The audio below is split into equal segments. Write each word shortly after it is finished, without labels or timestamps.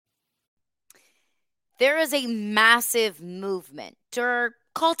There is a massive movement, or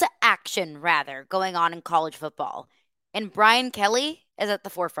call to action, rather, going on in college football. And Brian Kelly is at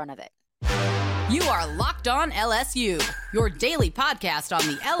the forefront of it. You are Locked On LSU, your daily podcast on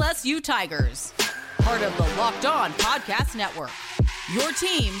the LSU Tigers. Part of the Locked On Podcast Network. Your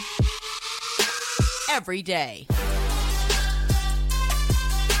team every day.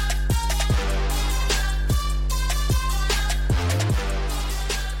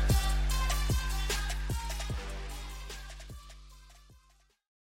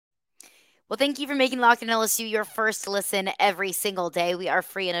 Well, thank you for making Locked On LSU your first listen every single day. We are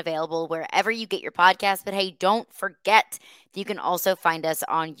free and available wherever you get your podcast. But hey, don't forget that you can also find us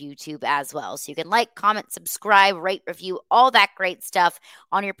on YouTube as well. So you can like, comment, subscribe, rate, review, all that great stuff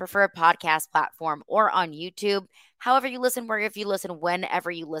on your preferred podcast platform or on YouTube. However you listen, wherever you listen,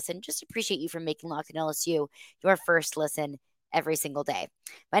 whenever you listen, just appreciate you for making Locked On LSU your first listen every single day.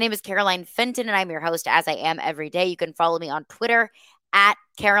 My name is Caroline Fenton, and I'm your host, as I am every day. You can follow me on Twitter at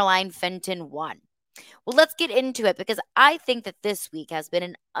Caroline Fenton 1. Well, let's get into it, because I think that this week has been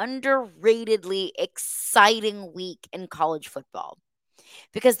an underratedly exciting week in college football,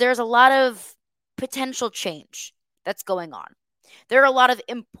 because there's a lot of potential change that's going on. There are a lot of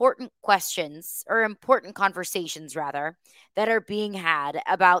important questions, or important conversations rather, that are being had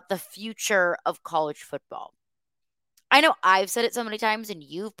about the future of college football. I know I've said it so many times, and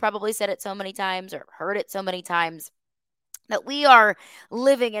you've probably said it so many times or heard it so many times, that we are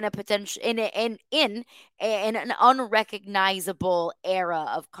living in a potential in an unrecognizable era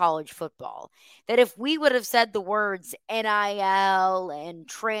of college football. That if we would have said the words NIL and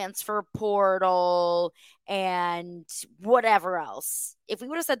transfer portal and whatever else, if we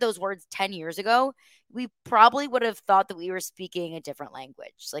would have said those words 10 years ago, we probably would have thought that we were speaking a different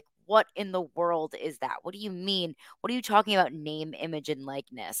language. Like, what in the world is that? What do you mean? What are you talking about? Name, image, and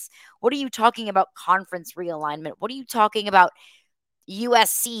likeness? What are you talking about? Conference realignment? What are you talking about?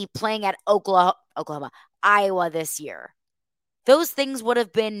 USC playing at Oklahoma, Iowa this year. Those things would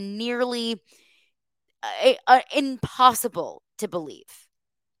have been nearly impossible to believe.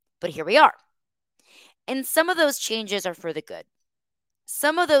 But here we are. And some of those changes are for the good.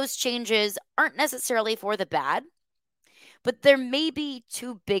 Some of those changes aren't necessarily for the bad, but there may be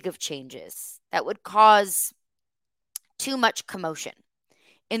too big of changes that would cause too much commotion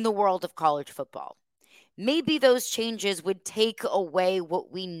in the world of college football. Maybe those changes would take away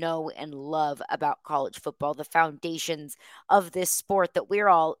what we know and love about college football, the foundations of this sport that we're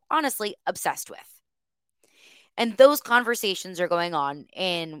all honestly obsessed with. And those conversations are going on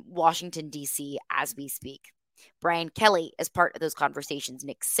in Washington, D.C. as we speak. Brian Kelly is part of those conversations.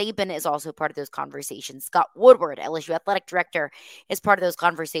 Nick Saban is also part of those conversations. Scott Woodward, LSU athletic director, is part of those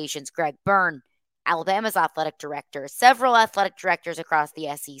conversations. Greg Byrne, Alabama's athletic director, several athletic directors across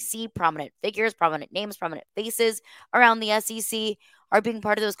the SEC, prominent figures, prominent names, prominent faces around the SEC are being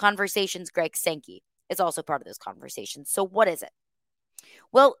part of those conversations. Greg Sankey is also part of those conversations. So what is it?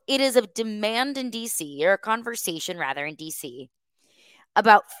 Well, it is a demand in D.C., or a conversation rather in D.C.,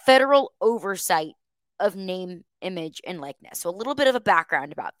 about federal oversight of name, image, and likeness. So a little bit of a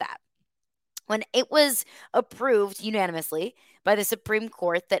background about that. When it was approved unanimously by the Supreme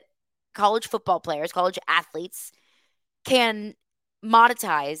Court that college football players, college athletes can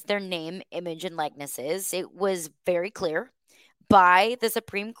monetize their name, image, and likenesses, it was very clear by the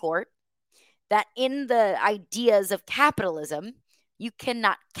Supreme Court that in the ideas of capitalism, you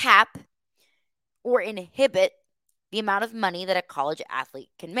cannot cap or inhibit the amount of money that a college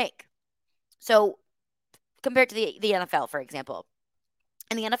athlete can make. So compared to the NFL, for example,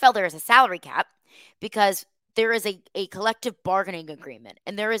 in the NFL, there is a salary cap because there is a collective bargaining agreement,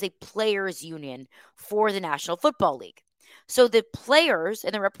 and there is a players' union for the National Football League. So the players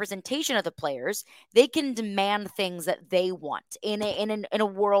and the representation of the players, they can demand things that they want in a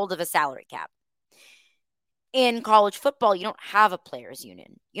world of a salary cap. In college football, you don't have a players'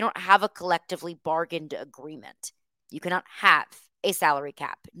 union. You don't have a collectively bargained agreement. You cannot have a salary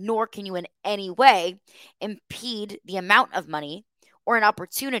cap, nor can you in any way impede the amount of money or an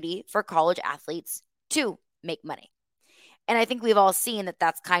opportunity for college athletes to make money. And I think we've all seen that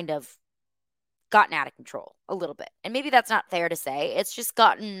that's kind of gotten out of control a little bit. And maybe that's not fair to say. It's just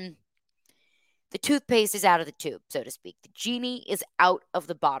gotten, the toothpaste is out of the tube, so to speak. The genie is out of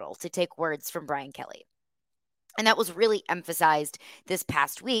the bottle, to take words from Brian Kelly. And that was really emphasized this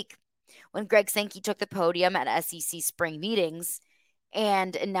past week when Greg Sankey took the podium at SEC spring meetings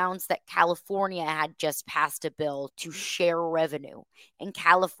and announced that California had just passed a bill to share revenue in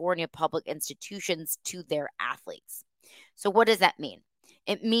California public institutions to their athletes. So what does that mean?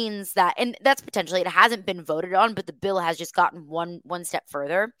 It means that, and that's potentially, it hasn't been voted on, but the bill has just gotten one step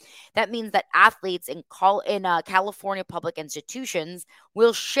further. That means that athletes in California public institutions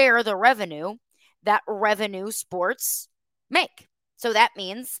will share the revenue that revenue sports make. So that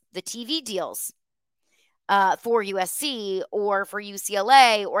means the TV deals for USC or for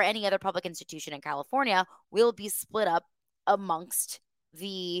UCLA or any other public institution in California will be split up amongst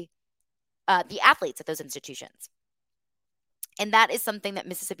the athletes at those institutions. And that is something that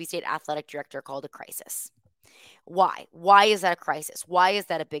Mississippi State Athletic Director called a crisis. Why? Why is that a crisis? Why is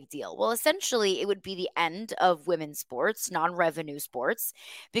that a big deal? Well, essentially, it would be the end of women's sports, non-revenue sports,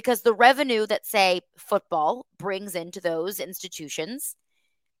 because the revenue that, say, football brings into those institutions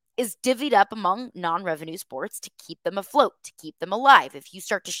is divvied up among non-revenue sports to keep them afloat, to keep them alive. If you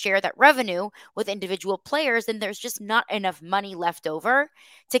start to share that revenue with individual players, then there's just not enough money left over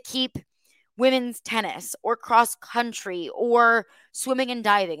to keep women's tennis or cross country or swimming and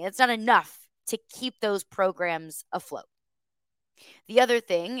diving. It's not enough to keep those programs afloat. The other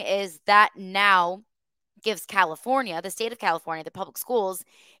thing is that now gives California, the state of California, the public schools,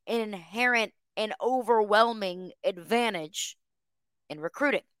 an inherent and overwhelming advantage in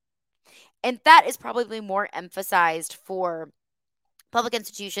recruiting. And that is probably more emphasized for public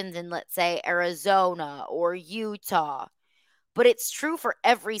institutions in, let's say, Arizona or Utah. But it's true for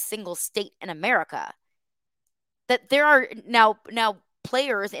every single state in America that there are now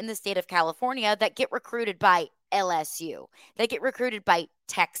players in the state of California that get recruited by LSU, that get recruited by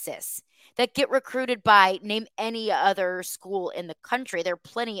Texas, that get recruited by name any other school in the country. There are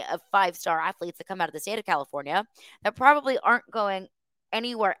plenty of 5-star athletes that come out of the state of California that probably aren't going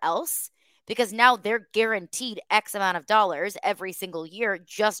anywhere else because now they're guaranteed X amount of dollars every single year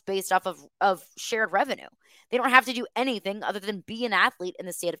just based off of shared revenue. They don't have to do anything other than be an athlete in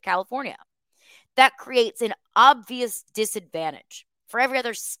the state of California. That creates an obvious disadvantage for every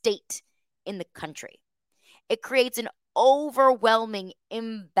other state in the country. It creates an overwhelming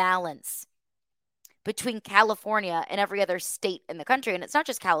imbalance between California and every other state in the country. And it's not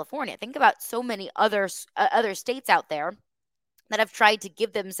just California. Think about so many other states out there that have tried to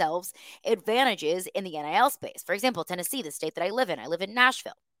give themselves advantages in the NIL space. For example, Tennessee, the state that I live in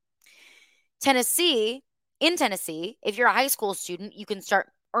Nashville. In Tennessee, if you're a high school student, you can start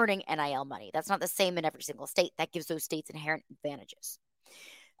earning NIL money. That's not the same in every single state. That gives those states inherent advantages.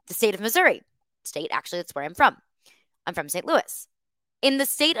 The state of Missouri, actually, that's where I'm from. I'm from St. Louis. In the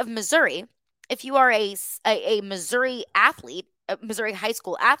state of Missouri, if you are a Missouri athlete, a Missouri high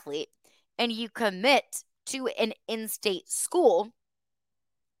school athlete, and you commit to an in-state school,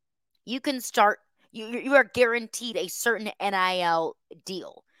 you can start, you are guaranteed a certain NIL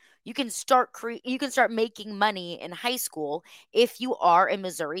deal. You can start making money in high school if you are a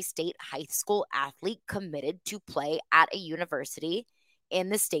Missouri State high school athlete committed to play at a university in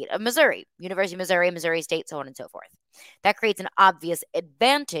the state of Missouri, University of Missouri, Missouri State, so on and so forth. That creates an obvious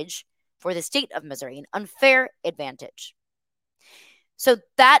advantage for the state of Missouri, an unfair advantage. So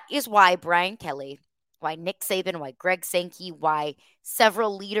that is why Brian Kelly, why Nick Saban, why Greg Sankey, why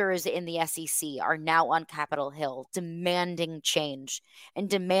several leaders in the SEC are now on Capitol Hill demanding change and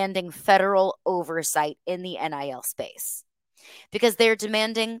demanding federal oversight in the NIL space. Because they're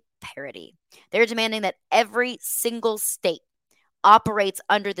demanding parity. They're demanding that every single state operates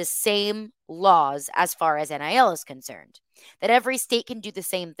under the same laws as far as NIL is concerned. That every state can do the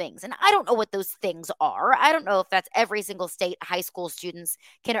same things. And I don't know what those things are. I don't know if that's every single state high school students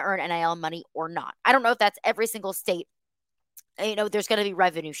can earn NIL money or not. I don't know if that's every single state, there's going to be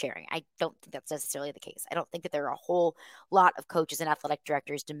revenue sharing. I don't think that's necessarily the case. I don't think that there are a whole lot of coaches and athletic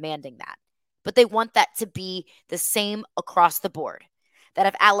directors demanding that. But they want that to be the same across the board. That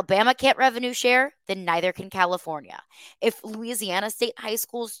if Alabama can't revenue share, then neither can California. If Louisiana State high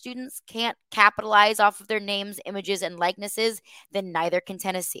school students can't capitalize off of their names, images, and likenesses, then neither can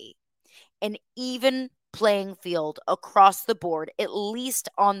Tennessee. An even playing field across the board, at least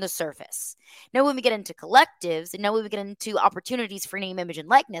on the surface. Now, when we get into collectives, and now when we get into opportunities for name, image, and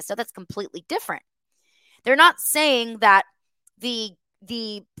likeness, so that's completely different. They're not saying that the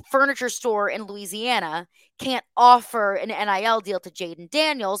furniture store in Louisiana can't offer an NIL deal to Jaden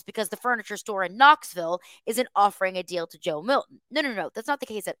Daniels because the furniture store in Knoxville isn't offering a deal to Joe Milton. No. That's not the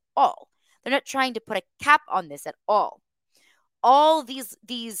case at all. They're not trying to put a cap on this at all. All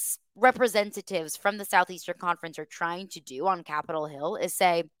these representatives from the Southeastern Conference are trying to do on Capitol Hill is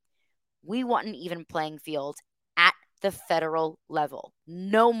say, we want an even playing field at the federal level.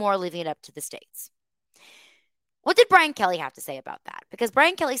 No more leaving it up to the states. What did Brian Kelly have to say about that? Because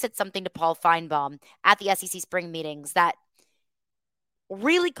Brian Kelly said something to Paul Feinbaum at the SEC spring meetings that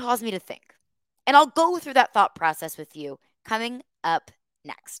really caused me to think. And I'll go through that thought process with you coming up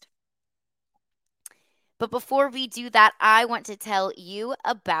next. But before we do that, I want to tell you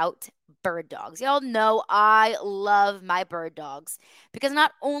about bird dogs. Y'all know I love my bird dogs because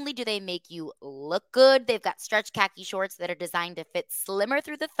not only do they make you look good, they've got stretch khaki shorts that are designed to fit slimmer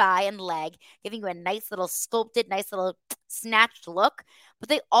through the thigh and leg, giving you a nice little sculpted, nice little snatched look, but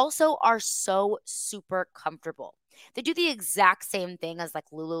they also are so super comfortable. They do the exact same thing as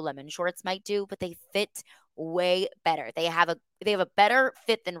like Lululemon shorts might do, but they fit way better. They have a better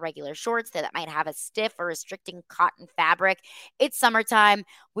fit than regular shorts that might have a stiff or restricting cotton fabric. It's summertime.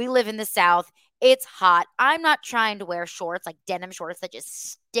 We live in the South. It's hot. I'm not trying to wear shorts like denim shorts that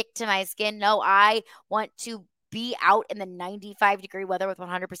just stick to my skin. No, I want to be out in the 95-degree weather with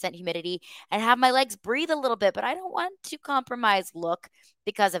 100% humidity and have my legs breathe a little bit, but I don't want to compromise look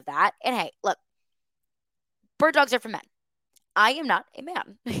because of that. And hey, look, bird dogs are for men. I am not a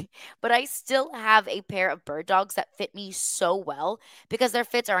man, but I still have a pair of bird dogs that fit me so well because their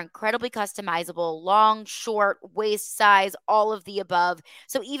fits are incredibly customizable, long, short, waist size, all of the above.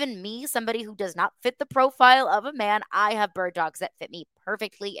 So even me, somebody who does not fit the profile of a man, I have bird dogs that fit me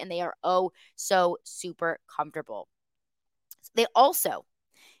perfectly and they are oh so super comfortable. They also,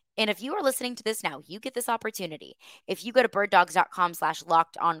 and if you are listening to this now, you get this opportunity. If you go to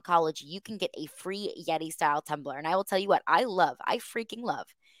birddogs.com/locked on college, you can get a free Yeti style tumbler. And I will tell you what, I freaking love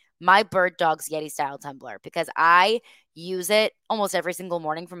my Bird Dogs Yeti style tumbler because I use it almost every single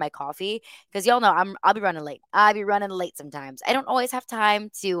morning for my coffee. Because y'all know I'll be running late. I'll be running late sometimes. I don't always have time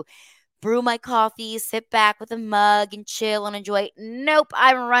to brew my coffee, sit back with a mug and chill and enjoy it. Nope,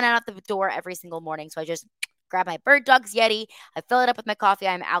 I'm running out the door every single morning. So I just grab my Bird Dogs Yeti. I fill it up with my coffee.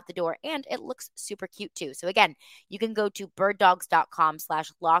 I'm out the door and it looks super cute too. So again, you can go to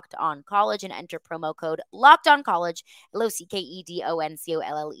birddogs.com/locked on college and enter promo code locked on college,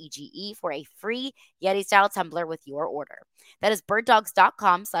 LOCKEDONCOLLEGE for a free Yeti style tumbler with your order. That is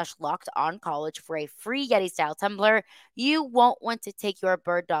birddogs.com/locked on college for a free Yeti style tumbler. You won't want to take your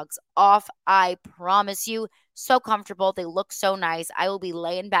bird dogs off. I promise you. So comfortable. They look so nice. I will be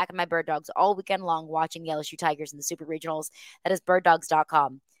laying back in my bird dogs all weekend long watching the LSU Tigers in the Super Regionals. That is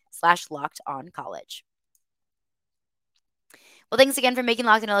birddogs.com/locked on college. Well, thanks again for making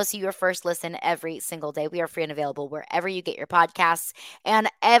Locked On LSU your first listen every single day. We are free and available wherever you get your podcasts. And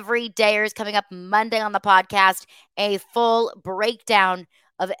every day is coming up Monday on the podcast, a full breakdown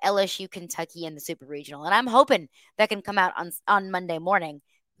of LSU Kentucky in the Super Regional. And I'm hoping that can come out on Monday morning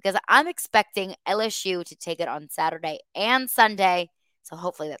because I'm expecting LSU to take it on Saturday and Sunday. So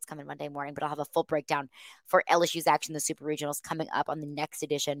hopefully that's coming Monday morning, but I'll have a full breakdown for LSU's action in the Super Regionals coming up on the next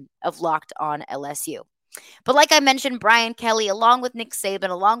edition of Locked On LSU. But like I mentioned, Brian Kelly, along with Nick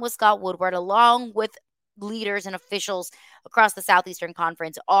Saban, along with Scott Woodward, along with leaders and officials across the Southeastern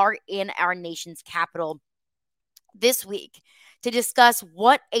Conference are in our nation's capital this week to discuss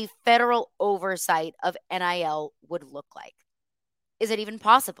what a federal oversight of NIL would look like. Is it even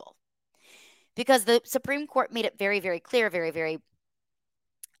possible? Because the Supreme Court made it very, very clear, very, very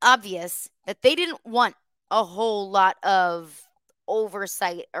obvious that they didn't want a whole lot of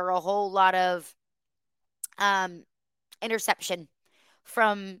oversight or a whole lot of interception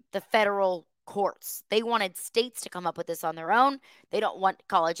from the federal courts. They wanted states to come up with this on their own. They don't want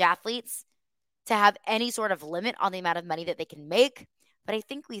college athletes to have any sort of limit on the amount of money that they can make. But I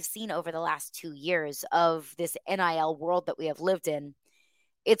think we've seen over the last 2 years of this NIL world that we have lived in,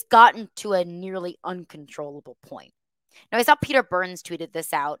 it's gotten to a nearly uncontrollable point. Now, I saw Peter Burns tweeted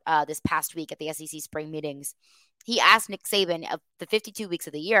this out this past week at the SEC spring meetings. He asked Nick Saban of the 52 weeks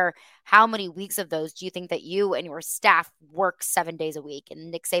of the year, how many weeks of those do you think that you and your staff work 7 days a week?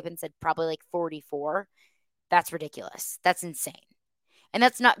 And Nick Saban said probably like 44. That's ridiculous. That's insane. And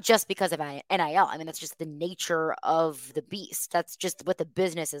that's not just because of NIL. I mean, that's just the nature of the beast. That's just what the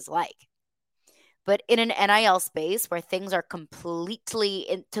business is like. But in an NIL space where things are completely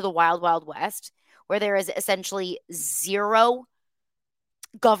into the wild, wild west, where there is essentially zero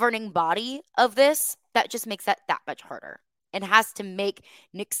governing body of this, that just makes that much harder. And has to make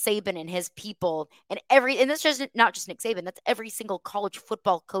Nick Saban and his people and that's just not just Nick Saban, that's every single college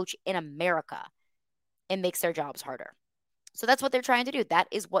football coach in America. It makes their jobs harder. So that's what they're trying to do. That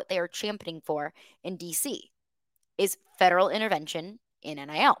is what they are championing for in DC, is federal intervention in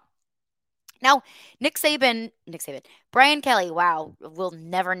NIL. Now, Brian Kelly, wow, we'll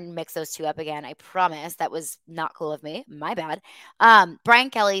never mix those two up again. I promise. That was not cool of me. My bad.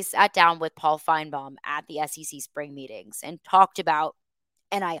 Brian Kelly sat down with Paul Feinbaum at the SEC spring meetings and talked about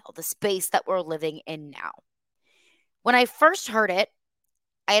NIL, the space that we're living in now. When I first heard it,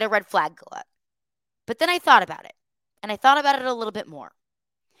 I had a red flag go up. But then I thought about it, and I thought about it a little bit more.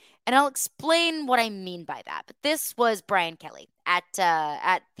 And I'll explain what I mean by that. But this was Brian Kelly at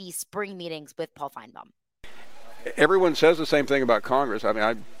the spring meetings with Paul Feinbaum. Everyone says the same thing about Congress. I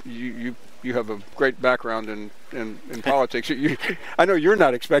mean, you have a great background in politics. I know you're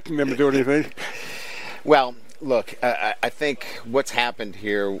not expecting them to do anything. Well, look, I think what's happened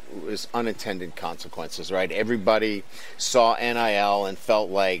here is unintended consequences, right? Everybody saw NIL and felt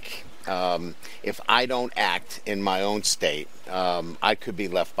like if I don't act in my own state, I could be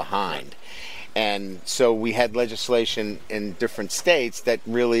left behind. And so we had legislation in different states that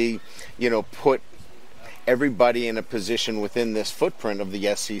really, put everybody in a position within this footprint of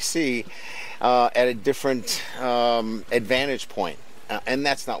the SEC at a different advantage point. And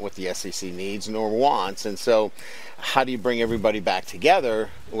that's not what the SEC needs nor wants. And so how do you bring everybody back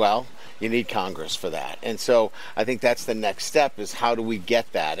together? Well, you need Congress for that. And so I think that's the next step, is how do we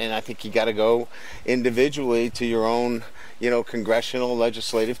get that? And I think you got to go individually to your own, congressional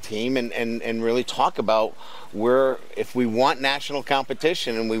legislative team and really talk about where, if we want national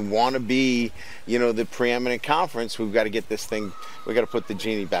competition and we want to be, the preeminent conference, we've got to get this thing, we've got to put the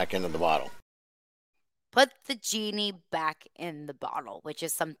genie back into the bottle. Put the genie back in the bottle, which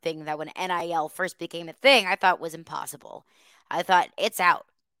is something that when NIL first became a thing, I thought was impossible. I thought, it's out.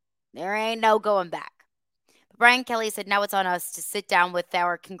 There ain't no going back. But Brian Kelly said now it's on us to sit down with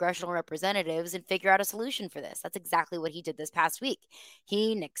our congressional representatives and figure out a solution for this. That's exactly what he did this past week.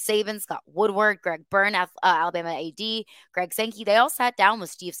 He, Nick Saban, Scott Woodward, Greg Byrne, Alabama AD, Greg Sankey, they all sat down with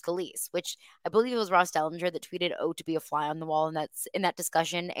Steve Scalise, which I believe it was Ross Dellinger that tweeted, "Oh, to be a fly on the wall," in that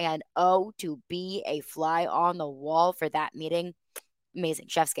discussion, and "Oh, to be a fly on the wall" for that meeting. Amazing.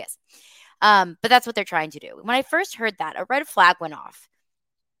 Chef's kiss. But that's what they're trying to do. When I first heard that, a red flag went off,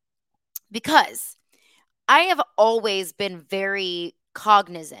 because I have always been very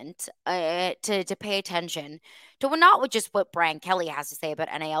cognizant to pay attention to not just what Brian Kelly has to say about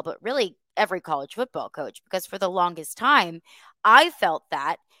NIL, but really every college football coach, because for the longest time, I felt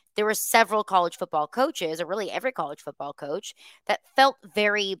that there were several college football coaches, or really every college football coach, that felt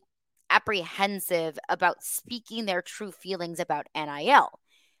very apprehensive about speaking their true feelings about NIL,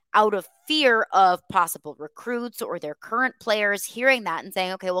 out of fear of possible recruits or their current players hearing that and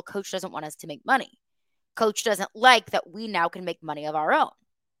saying, okay, well, coach doesn't want us to make money. Coach doesn't like that we now can make money of our own.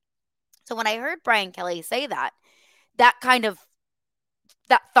 So when I heard Brian Kelly say that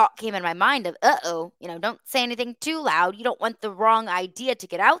thought came in my mind of, don't say anything too loud. You don't want the wrong idea to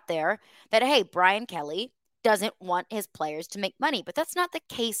get out there that, hey, Brian Kelly doesn't want his players to make money. But that's not the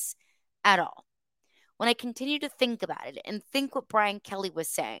case at all. When I continue to think about it and think what Brian Kelly was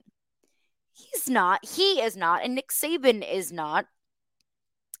saying, he is not, and Nick Saban is not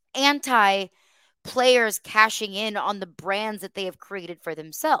anti-players cashing in on the brands that they have created for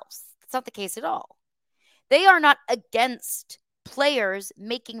themselves. That's not the case at all. They are not against players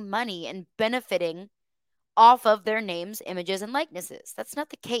making money and benefiting off of their names, images, and likenesses. That's not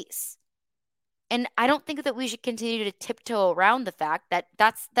the case. And I don't think that we should continue to tiptoe around the fact that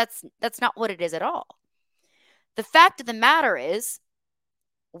that's not what it is at all. The fact of the matter is,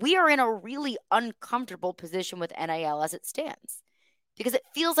 we are in a really uncomfortable position with NIL as it stands, because it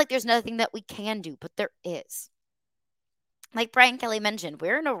feels like there's nothing that we can do, but there is. Like Brian Kelly mentioned,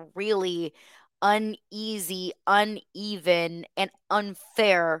 we're in a really uneasy, uneven, and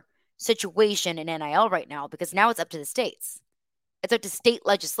unfair situation in NIL right now, because now it's up to the states. It's up to state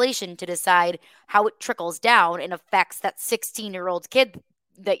legislation to decide how it trickles down and affects that 16-year-old kid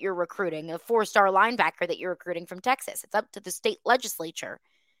that you're recruiting, a 4-star linebacker that you're recruiting from Texas. It's up to the state legislature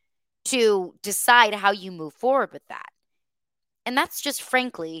to decide how you move forward with that. And that's just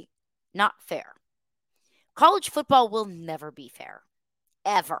frankly not fair. College football will never be fair,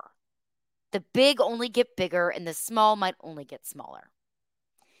 ever. The big only get bigger and the small might only get smaller.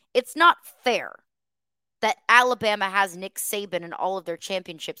 It's not fair that Alabama has Nick Saban and all of their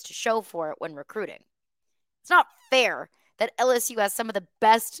championships to show for it when recruiting. It's not fair that LSU has some of the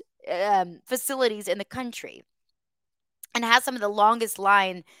best facilities in the country and has some of the longest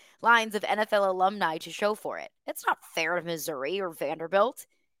lines of NFL alumni to show for it. It's not fair to Missouri or Vanderbilt.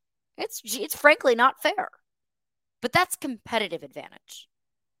 It's frankly not fair. But that's competitive advantage.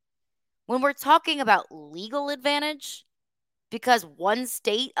 When we're talking about legal advantage, because one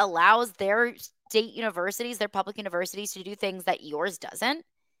state allows their state universities, their public universities, to do things that yours doesn't,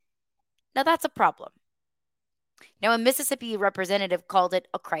 now that's a problem. Now, a Mississippi representative called it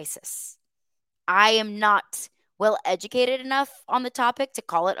a crisis. I am not well educated enough on the topic to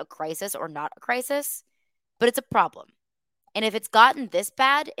call it a crisis or not a crisis, but it's a problem. And if it's gotten this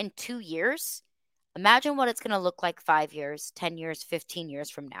bad in 2 years, imagine what it's going to look like 5 years, 10 years, 15 years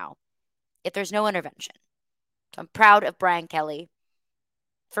from now if there's no intervention. So I'm proud of Brian Kelly.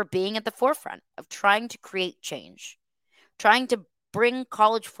 for being at the forefront of trying to create change, trying to bring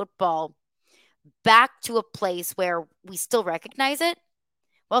college football back to a place where we still recognize it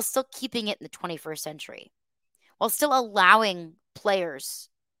while still keeping it in the 21st century, while still allowing players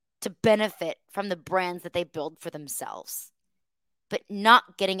to benefit from the brands that they build for themselves, but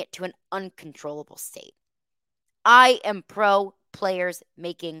not getting it to an uncontrollable state. I am pro players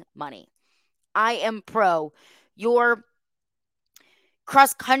making money. I am pro your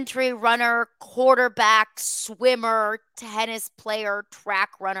cross country runner, quarterback, swimmer, tennis player, track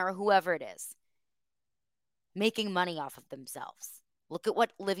runner, whoever it is, making money off of themselves. Look at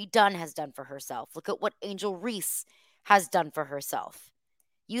what Livy Dunn has done for herself. Look at what Angel Reese has done for herself.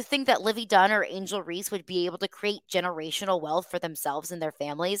 You think that Livy Dunn or Angel Reese would be able to create generational wealth for themselves and their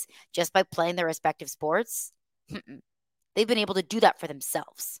families just by playing their respective sports? They've been able to do that for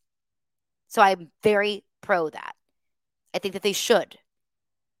themselves. So I'm very pro that. I think that they should.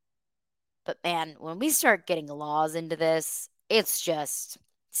 But man, when we start getting laws into this, it's just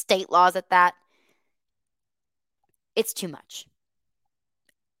state laws at that. It's too much.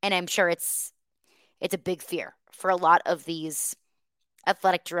 And I'm sure it's a big fear for a lot of these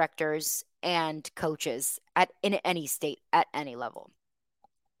athletic directors and coaches in any state at any level.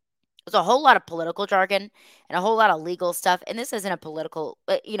 There's a whole lot of political jargon and a whole lot of legal stuff. And this isn't a political,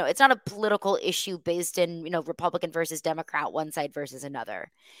 it's not a political issue based in, Republican versus Democrat, one side versus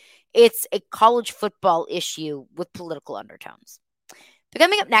another. It's a college football issue with political undertones. But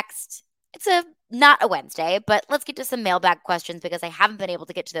coming up next, it's not a Wednesday, but let's get to some mailbag questions because I haven't been able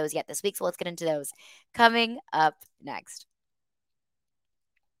to get to those yet this week. So let's get into those coming up next.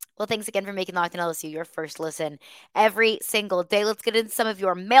 Well, thanks again for making Locked On LSU your first listen every single day. Let's get into some of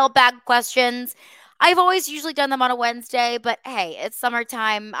your mailbag questions. I've always usually done them on a Wednesday, but hey, it's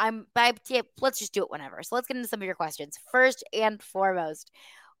summertime. Let's just do it whenever. So let's get into some of your questions. First and foremost,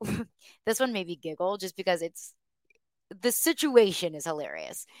 this one made me giggle just because the situation is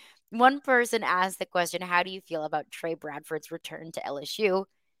hilarious. One person asked the question, how do you feel about Trey Bradford's return to LSU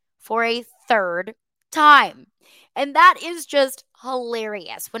for a third time? And that is just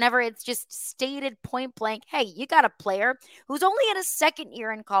hilarious. Whenever it's just stated point blank, hey, you got a player who's only in his second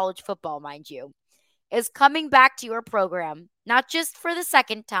year in college football, mind you, is coming back to your program, not just for the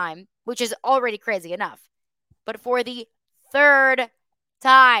second time, which is already crazy enough, but for the third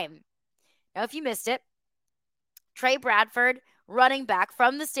time. Now, if you missed it, Trey Bradford, running back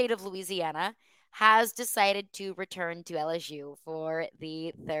from the state of Louisiana, has decided to return to LSU for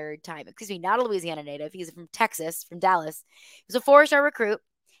the third time. Excuse me, not a Louisiana native. He's from Texas, from Dallas. He was a four-star recruit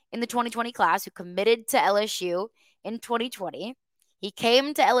in the 2020 class who committed to LSU in 2020. He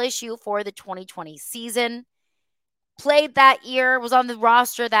came to LSU for the 2020 season, played that year, was on the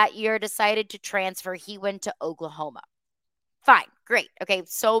roster that year, decided to transfer. He went to Oklahoma. Fine, great. Okay,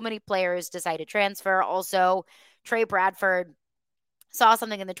 so many players decide to transfer. Also, Trey Bradford saw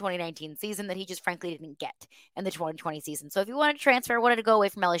something in the 2019 season that he just frankly didn't get in the 2020 season. So if you wanted to transfer, wanted to go away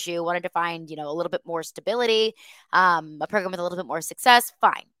from LSU, wanted to find, a little bit more stability, a program with a little bit more success,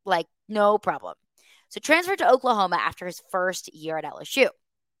 fine. Like, no problem. So transferred to Oklahoma after his first year at LSU.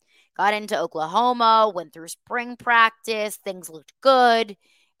 Got into Oklahoma, went through spring practice, things looked good.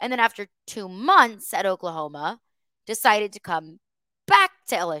 And then after 2 months at Oklahoma, decided to come back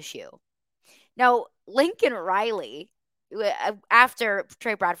to LSU. Now, Lincoln Riley, after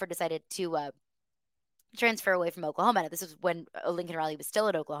Trey Bradford decided to transfer away from Oklahoma, this was when Lincoln Riley was still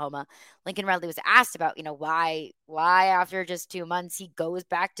at Oklahoma. Lincoln Riley was asked about, why after just 2 months he goes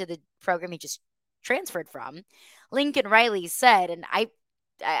back to the program he just transferred from. Lincoln Riley said, and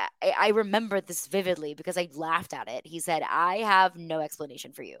I remember this vividly because I laughed at it. He said, I have no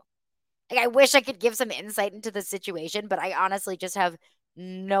explanation for you. Like, I wish I could give some insight into the situation, but I honestly just have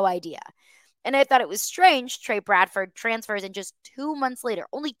no idea. And I thought it was strange. Trey Bradford transfers and just 2 months later,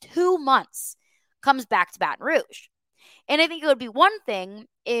 only 2 months, comes back to Baton Rouge. And I think it would be one thing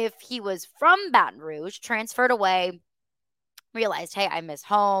if he was from Baton Rouge, transferred away, realized, hey, I miss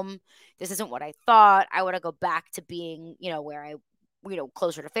home. This isn't what I thought. I want to go back to being, where I,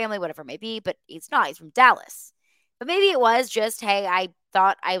 closer to family, whatever it may be. But he's not. He's from Dallas. But maybe it was just, hey, I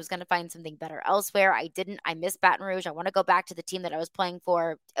thought I was going to find something better elsewhere. I didn't. I miss Baton Rouge. I want to go back to the team that I was playing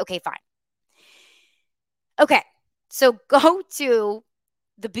for. Okay, fine. Okay, so go to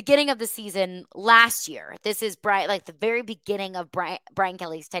the beginning of the season last year. This is the very beginning of Brian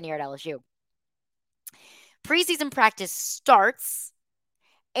Kelly's tenure at LSU. Preseason practice starts,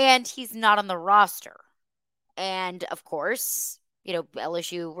 and he's not on the roster. And, of course,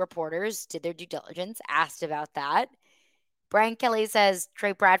 LSU reporters did their due diligence, asked about that. Brian Kelly says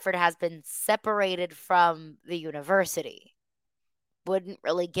Trey Bradford has been separated from the university. wouldn't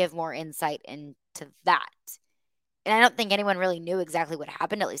really give more insight into that. And I don't think anyone really knew exactly what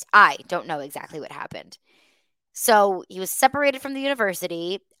happened. At least I don't know exactly what happened. So he was separated from the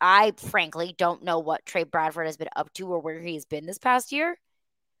university. I frankly don't know what Trey Bradford has been up to or where he's been this past year.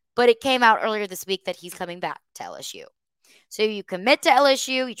 But it came out earlier this week that he's coming back to LSU. So you commit to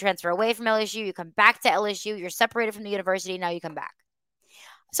LSU, you transfer away from LSU, you come back to LSU, you're separated from the university, now you come back.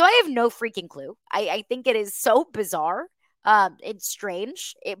 So I have no freaking clue. I think it is so bizarre. It's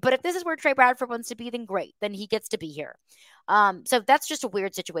strange. But if this is where Trey Bradford wants to be, then great. Then he gets to be here. So that's just a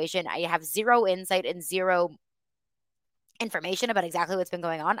weird situation. I have zero insight and zero information about exactly what's been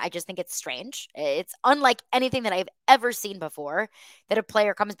going on. I just think it's strange. It's unlike anything that I've ever seen before that a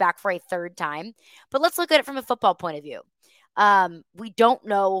player comes back for a third time. But let's look at it from a football point of view. We don't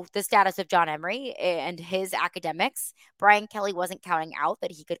know the status of John Emery and his academics. Brian Kelly wasn't counting out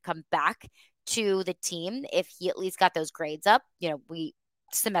that he could come back to the team if he at least got those grades up.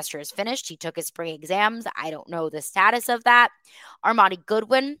 Semester is finished. He took his spring exams. I don't know the status of that. Armani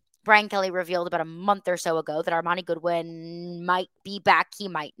Goodwin, Brian Kelly revealed about a month or so ago that Armani Goodwin might be back. He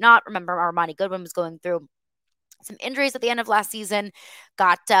might not. Remember, Armani Goodwin was going through some injuries at the end of last season,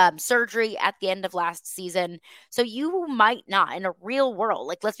 got surgery at the end of last season. So you might not, in a real world,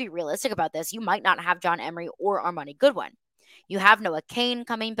 like let's be realistic about this, you might not have John Emery or Armani Goodwin. You have Noah Cain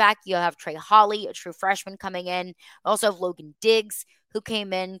coming back. You have Trey Holly, a true freshman, coming in. You also have Logan Diggs, who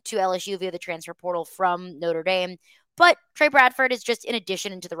came in to LSU via the transfer portal from Notre Dame. But Trey Bradford is just an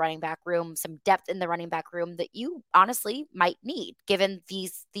addition into the running back room, some depth in the running back room that you honestly might need, given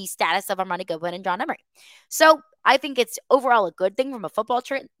the status of Armani Goodwin and John Emery. So I think it's overall a good thing from a football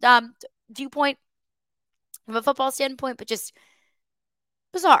viewpoint, from a football standpoint, but just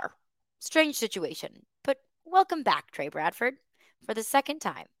bizarre, strange situation. But welcome back, Trey Bradford, for the second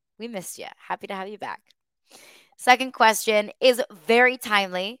time. We missed you. Happy to have you back. Second question is very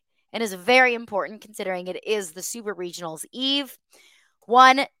timely and is very important considering it is the Super Regionals Eve.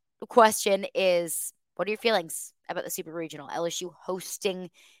 One question is, what are your feelings about the Super Regional? LSU hosting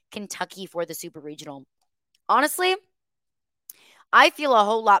Kentucky for the Super Regional. Honestly, I feel a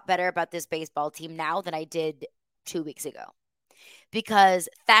whole lot better about this baseball team now than I did 2 weeks ago. Because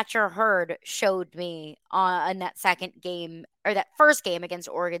Thatcher Hurd showed me on that second game, or that first game against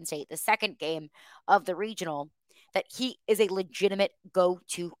Oregon State, the second game of the regional, that he is a legitimate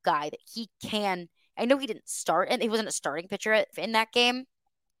go-to guy, that he can. I know he didn't start, and he wasn't a starting pitcher in that game.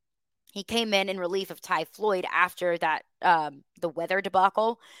 He came in relief of Ty Floyd after that, the weather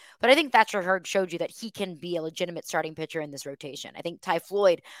debacle. But I think Thatcher Hurd showed you that he can be a legitimate starting pitcher in this rotation. I think Ty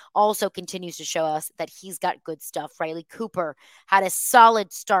Floyd also continues to show us that he's got good stuff. Riley Cooper had a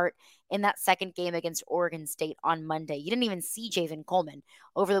solid start in that second game against Oregon State on Monday. You didn't even see Javen Coleman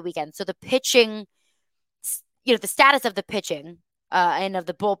over the weekend. So the pitching, the status of the pitching and of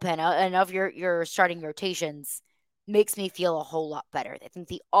the bullpen and of your starting rotations makes me feel a whole lot better. I think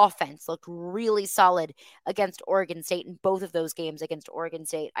the offense looked really solid against Oregon State in both of those games against Oregon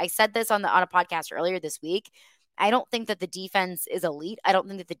State. I said this on a podcast earlier this week. I don't think that the defense is elite. I don't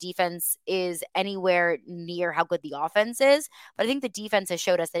think that the defense is anywhere near how good the offense is. But I think the defense has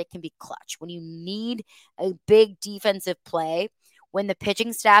showed us that it can be clutch. When you need a big defensive play, when the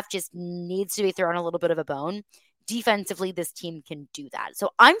pitching staff just needs to be thrown a little bit of a bone, defensively, this team can do that. So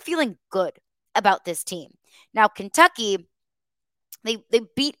I'm feeling good about this team. Now, Kentucky, they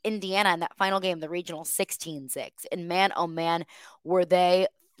beat Indiana in that final game, the regional 16-6. And man, oh man, were they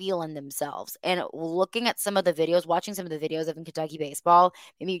feeling themselves. And looking at some of the videos, watching some of the videos of Kentucky baseball,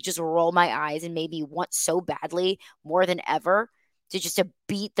 maybe just roll my eyes and maybe want so badly more than ever to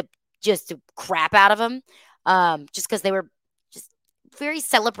beat the crap out of them. Just because they were just very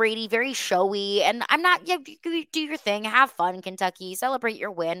celebratory, very showy. And I'm not, do your thing, have fun, Kentucky, celebrate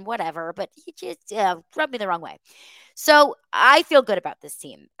your win, whatever. But you just rubbed me the wrong way. So I feel good about this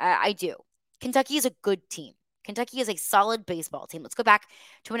team. I do. Kentucky is a good team. Kentucky is a solid baseball team. Let's go back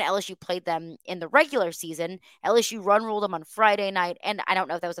to when LSU played them in the regular season. LSU run-ruled them on Friday night, and I don't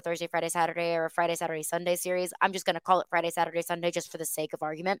know if that was a Thursday, Friday, Saturday, or a Friday, Saturday, Sunday series. I'm just going to call it Friday, Saturday, Sunday just for the sake of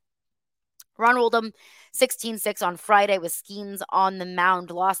argument. Run-ruled them 16-6 on Friday with Skeens on the mound,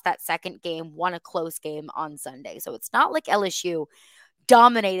 lost that second game, won a close game on Sunday. So it's not like LSU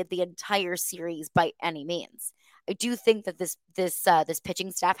dominated the entire series by any means. I do think that this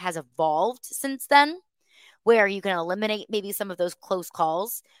pitching staff has evolved since then, where you can eliminate maybe some of those close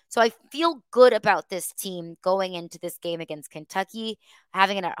calls. So I feel good about this team going into this game against Kentucky.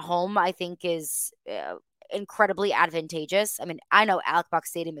 Having it at home, I think, is incredibly advantageous. I mean, I know Alec Box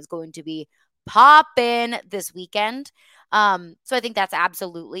Stadium is going to be popping this weekend. So I think that's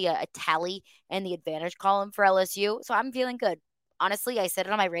absolutely a tally in the advantage column for LSU. So I'm feeling good. honestly, I said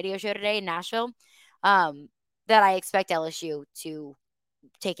it on my radio show today in Nashville, that I expect LSU to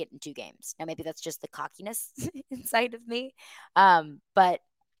take it in 2 games. Now, maybe that's just the cockiness inside of me. But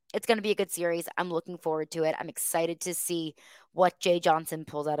it's going to be a good series. I'm looking forward to it. I'm excited to see what Jay Johnson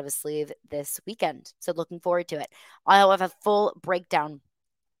pulls out of his sleeve this weekend. So looking forward to it. I'll have a full breakdown.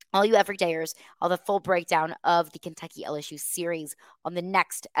 All you everydayers, I'll have a full breakdown of the Kentucky LSU series on the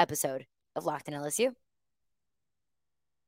next episode of Locked on LSU.